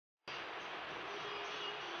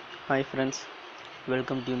Hi friends,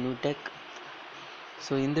 welcome to New Tech.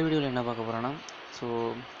 So இந்த வீடியோவில் என்ன பார்க்க போகிறோன்னா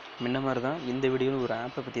முன்ன மாதிரி தான் இந்த வீடியோவில் ஒரு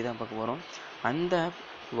ஆப்பை பற்றி தான் பார்க்க போகிறோம். அந்த ஆப்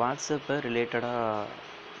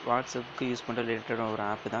வாட்ஸ்அப்புக்கு யூஸ் பண்ணுற ரிலேட்டடாக ஒரு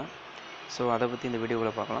ஆப்பு தான். ஸோ அதை பற்றி இந்த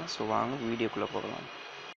வீடியோக்குள்ளே பார்க்கலாம். ஸோ வாங்க வீடியோக்குள்ளே போகலாம்.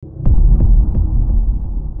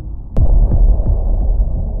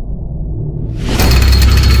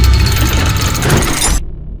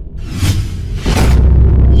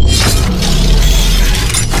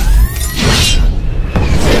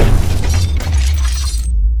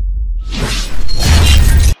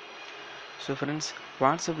 ஸோ ஃப்ரெண்ட்ஸ்,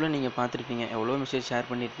 வாட்ஸ்அப்பில் நீங்கள் பார்த்துருப்பீங்க, எவ்வளோ மெசேஜ் ஷேர்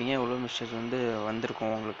பண்ணியிருப்பீங்க, எவ்வளோ மெசேஜ்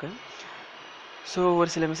வந்திருக்கும் உங்களுக்கு. ஸோ ஒரு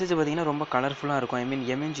சில மெசேஜ் பார்த்திங்கன்னா ரொம்ப கலர்ஃபுல்லாக இருக்கும்.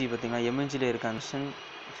 எம்என்ஜி பார்த்திங்கன்னா, எம்என்ஜியில் இருக்க அன்சன்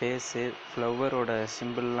ஃபேஸு ஃப்ளவரோட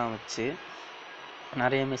சிம்பிள்லாம் வச்சு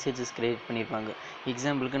நிறைய மெசேஜஸ் க்ரியேட் பண்ணியிருப்பாங்க.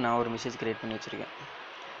 எக்ஸாம்பிளுக்கு நான் ஒரு மெசேஜ் க்ரியேட் பண்ணி வச்சுருக்கேன்.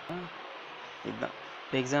 இதுதான்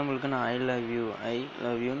இப்போ எக்ஸாம்பிளுக்கு நான் ஐ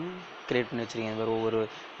லவ் யூன்னு க்ரியேட் பண்ணி வச்சுருக்கேன். ஒவ்வொரு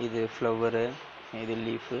இது ஃப்ளவரு, இது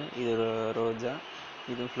லீஃபு, இது ரோஜா,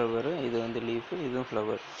 இதுவும் ஃப்ளவரு, இது லீஃபு, இதுவும்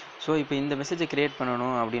ஃப்ளவர். ஸோ இப்போ இந்த மெசேஜை க்ரியேட்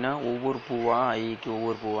பண்ணணும் அப்படின்னா ஒவ்வொரு பூவாக ஐக்கு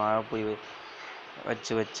ஒவ்வொரு பூவாக போய்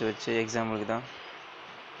வச்சு எக்ஸாம்பிளுக்கு தான்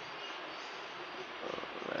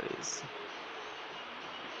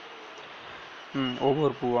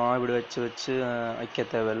ஒவ்வொரு பூவாக இப்படி வச்சு வைக்க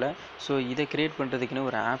தேவையில்லை. ஸோ இதை க்ரியேட் பண்ணுறதுக்குன்னு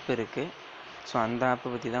ஒரு ஆப் இருக்குது. ஸோ அந்த ஆப்பை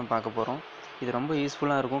பற்றி தான் பார்க்க போகிறோம். இது ரொம்ப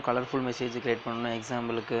யூஸ்ஃபுல்லாக இருக்கும். கலர்ஃபுல் மெசேஜ் க்ரியேட் பண்ணணும்.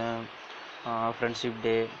 எக்ஸாம்பிளுக்கு ஃப்ரெண்ட்ஷிப்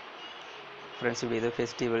டே, ஏதோ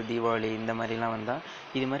ஃபெஸ்டிவல், தீபாவளி இந்த மாதிரிலாம் வந்தால்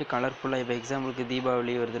இது மாதிரி கலர்ஃபுல்லாக. இப்போ எக்ஸாம்பிளுக்கு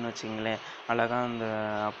தீபாவளி வருதுன்னு வச்சுங்களேன், அழகாக அந்த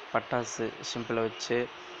பட்டாசு சிம்பிளை வச்சு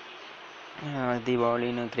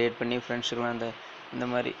தீபாவளின்னு க்ரியேட் பண்ணி ஃப்ரெண்ட்ஸுக்கெலாம் இந்த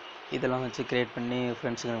மாதிரி இதெல்லாம் வச்சு க்ரியேட் பண்ணி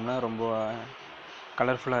ஃப்ரெண்ட்ஸுக்குனா ரொம்ப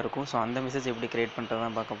கலர்ஃபுல்லாக இருக்கும். ஸோ அந்த மெசேஜ் எப்படி க்ரியேட் பண்ணுறது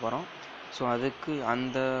தான் பார்க்க போகிறோம். ஸோ அதுக்கு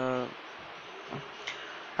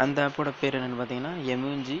அந்த ஆப்போட பேர் என்னென்னு பார்த்தீங்கன்னா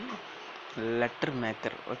எமோஜி லெட்டர்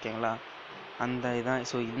மேக்கர். ஓகேங்களா, அந்த இதான்.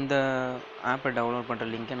 ஸோ இந்த ஆப்பை டவுன்லோட் பண்ணுற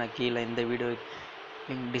லிங்க்கை நான் கீழே இந்த வீடியோ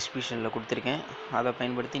லிங்க் டிஸ்கிரிப்ஷனில் கொடுத்துருக்கேன். அதை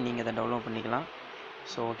பயன்படுத்தி நீங்கள் அதை டவுன்லோட் பண்ணிக்கலாம்.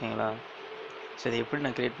 ஸோ ஓகேங்களா, ஸோ இதை எப்படி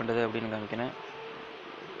நான் க்ரியேட் பண்ணுறது அப்படின்னு காமிக்கிறேன்.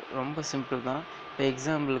 ரொம்ப சிம்பிள் தான். இப்போ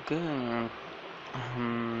எக்ஸாம்பிளுக்கு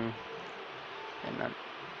என்ன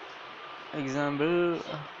எக்ஸாம்பிள்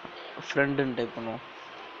ஃப்ரெண்டுன்னு டைப் பண்ணுவோம்.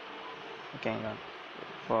 ஓகேங்களா,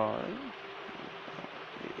 இப்போ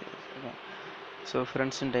ஸோ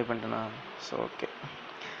ஃப்ரெண்ட்ஸுன்னு டைப் பண்ணிட்டேன்னா ஸோ ஓகே.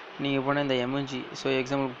 நீங்கள் போனால் இந்த எமோஜி, ஸோ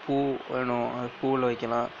எக்ஸாம்பிள் பூ வேணும், அது பூவில்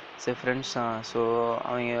வைக்கலாம். சரி ஃப்ரெண்ட்ஸா, ஸோ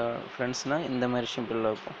அவங்க ஃப்ரெண்ட்ஸ்னால் இந்த மாதிரி சிம்பிளில்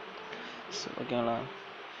இருக்கும். ஸோ ஓகேங்களா,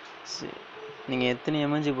 சரி நீங்கள் எத்தனை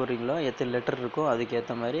எமோஜி போடுறீங்களோ, எத்தனை லெட்டர் இருக்கோ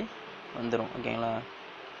அதுக்கேற்ற மாதிரி வந்துடும். ஓகேங்களா,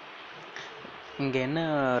 இங்கே என்ன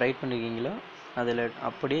ரைட் பண்ணியிருக்கீங்களோ அதில்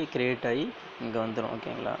அப்படியே க்ரியேட் ஆகி இங்கே வந்துடும்.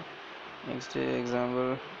 ஓகேங்களா, நெக்ஸ்ட்டு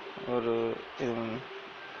எக்ஸாம்பிள் ஒரு இது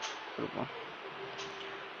கொடுப்போம்.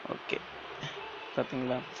 ஓகே,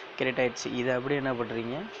 பார்த்தீங்களா, க்ரியேட் ஆகிடுச்சு. இதை அப்படியே என்ன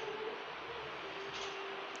பண்ணுறீங்க,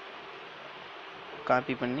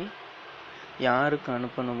 காப்பி பண்ணி யாருக்கு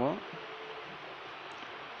அனுப்பணுமோ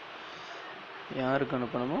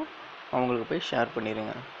அவங்களுக்கு போய் ஷேர்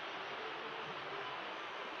பண்ணிடுங்க.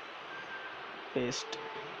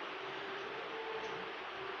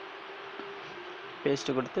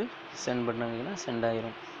 பேஸ்ட்டு கொடுத்து சென்ட் பண்ணிங்கன்னா சென்ட்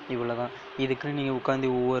ஆகிரும். இவ்வளோ தான். இதுக்குன்னு நீங்கள் உட்காந்து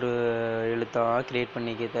ஒவ்வொரு எழுத்தாக க்ரியேட்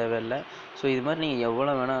பண்ணிக்க தேவையில்லை. ஸோ இது மாதிரி நீங்கள்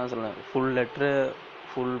எவ்வளோ வேணால் சொல்லலாம். ஃபுல் லெட்ரு,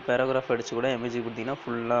 ஃபுல் பேராகிராஃப் அடித்து கூட எமோஜி கொடுத்தீங்கன்னா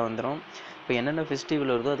ஃபுல்லாக வந்துடும். இப்போ என்னென்ன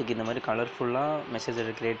ஃபெஸ்டிவல் வருதோ அதுக்கு இந்த மாதிரி கலர்ஃபுல்லாக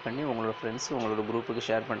மெசேஜை க்ரியேட் பண்ணி உங்களோட ஃப்ரெண்ட்ஸ், உங்களோட குரூப்புக்கு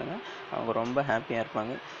ஷேர் பண்ணுங்கள். அவங்க ரொம்ப ஹாப்பியாக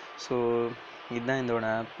இருப்பாங்க. ஸோ இதுதான் இதோட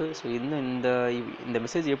ஆப்பு. ஸோ இந்த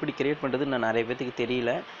மெசேஜ் எப்படி க்ரியேட் பண்ணுறதுன்னு நான் நிறைய பேர்த்துக்கு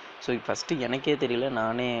தெரியல. ஸோ ஃபஸ்ட்டு எனக்கே தெரியல,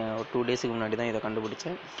 நானே ஒரு 2 டேஸுக்கு முன்னாடி தான் இதை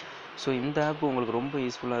கண்டுபிடிச்சேன். ஸோ இந்த ஆப் உங்களுக்கு ரொம்ப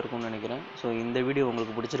யூஸ்ஃபுல்லாக இருக்கும்னு நினைக்கிறேன். ஸோ இந்த வீடியோ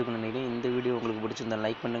உங்களுக்கு பிடிச்சிருக்குன்னு நினைக்கிறேன். இந்த வீடியோ உங்களுக்கு பிடிச்சிருந்தா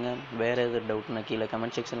லைக் பண்ணுங்கள். வேறு எதாவது டவுட்னா கீழே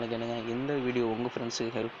கமெண்ட் செக்ஷனில் கேளுங்க. இந்த வீடியோ உங்கள்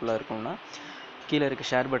ஃப்ரெண்ட்ஸுக்கு ஹெல்ப்ஃபுல்லாக இருக்கும்னா கீழே இருக்க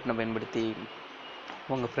ஷேர் பட்டனை பயன்படுத்தி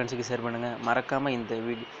உங்கள் ஃப்ரெண்ட்ஸுக்கு ஷேர் பண்ணுங்கள். மறக்காமல்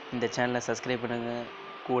இந்த சேனலை சப்ஸ்கிரைப் பண்ணுங்கள்.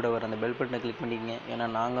 கூட வர அந்த பெல் பட்டனை கிளிக் பண்ணிக்கங்க. ஏன்னா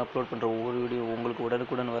நாங்கள் அப்லோட் பண்ணுற ஒவ்வொரு வீடியோ உங்களுக்கு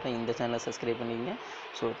உடனுக்குடன் வர இந்த சேனலை சப்ஸ்கிரைப் பண்ணிக்கங்க.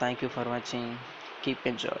 ஸோ தேங்க்யூ ஃபார் வாட்சிங். Keep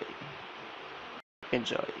enjoy.